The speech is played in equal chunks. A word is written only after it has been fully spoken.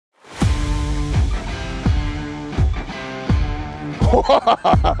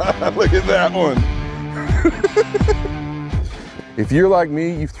Look at that one. If you're like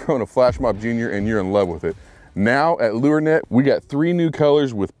me, you've thrown a Flash Mob Junior and you're in love with it. Now at Lurenet, we got 3 new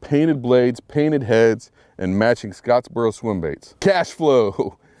colors with painted blades, painted heads, and matching Scottsboro Swimbaits. Cash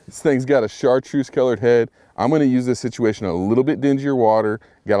flow. This thing's got a chartreuse colored head. I'm gonna use this situation in a little bit dingier water.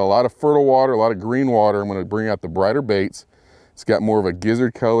 Got a lot of fertile water, a lot of green water. I'm gonna bring out the brighter baits. It's got more of a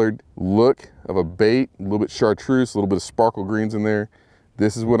gizzard colored look of a bait, a little bit chartreuse, a little bit of sparkle greens in there.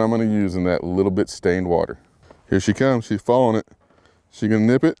 This is what I'm gonna use in that little bit stained water. Here she comes, she's following it. She gonna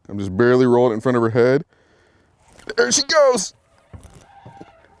nip it? I'm just barely rolling it in front of her head. There she goes.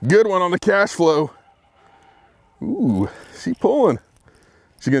 Good one on the cash flow. Ooh, she pulling.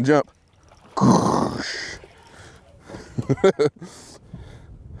 She gonna jump.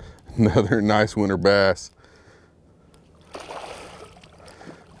 Another nice winter bass.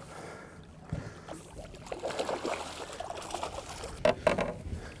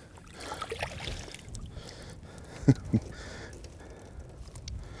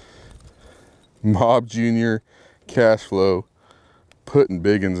 Mob Junior, cash flow, putting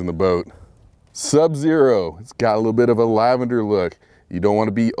big uns in the boat. Sub-Zero, it's got a little bit of a lavender look. You don't want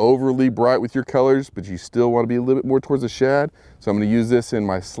to be overly bright with your colors, but you still want to be a little bit more towards the shad. So I'm going to use this in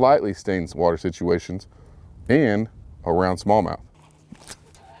my slightly stained water situations and around smallmouth.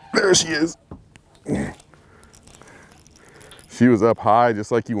 There she is. She was up high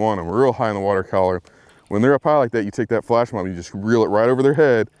just like you want them, real high in the water collar. When they're up high like that, you take that flash mob, you just reel it right over their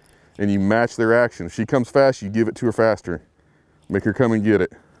head and you match their action. If she comes fast, you give it to her faster. Make her come and get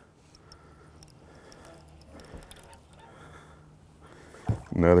it.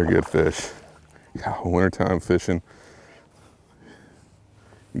 Another good fish. Yeah, wintertime fishing.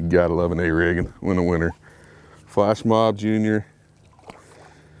 You gotta love an A-rig in the winter. Flash Mob Junior.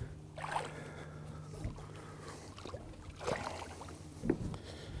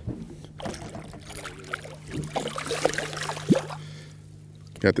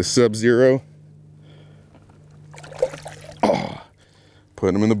 Got the Sub-Zero. Oh,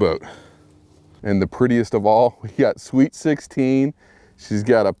 putting them in the boat. And the prettiest of all, we got Sweet 16. She's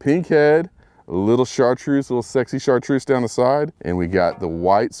got a pink head, a little chartreuse, a little sexy chartreuse down the side. And we got the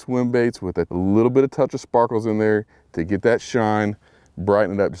white swim baits with a little bit of touch of sparkles in there to get that shine,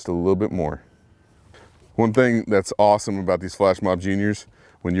 brighten it up just a little bit more. One thing that's awesome about these Flash Mob Juniors,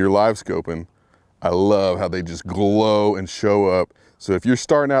 when you're live scoping, I love how they just glow and show up. So if you're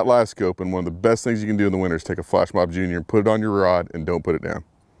starting out live scoping, one of the best things you can do in the winter is take a Flash Mob Junior, put it on your rod, and don't put it down.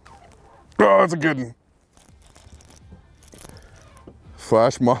 Oh, that's a good one.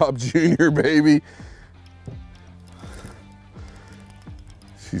 Flash Mob Junior, baby.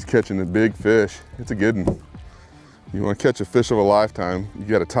 She's catching a big fish. It's a good one. You want to catch a fish of a lifetime, you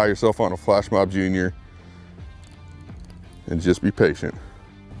got to tie yourself on a Flash Mob Junior and just be patient.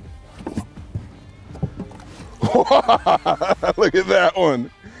 Look at that one.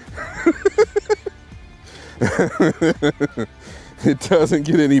 It doesn't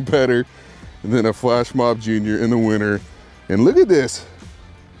get any better than a Flash Mob Junior in the winter. And look at this.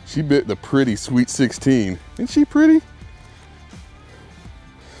 She bit the pretty Sweet 16. Isn't she pretty?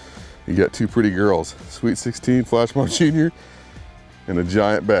 You got 2 pretty girls. Sweet 16, Flash Mob Junior, and a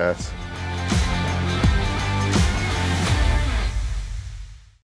giant bass.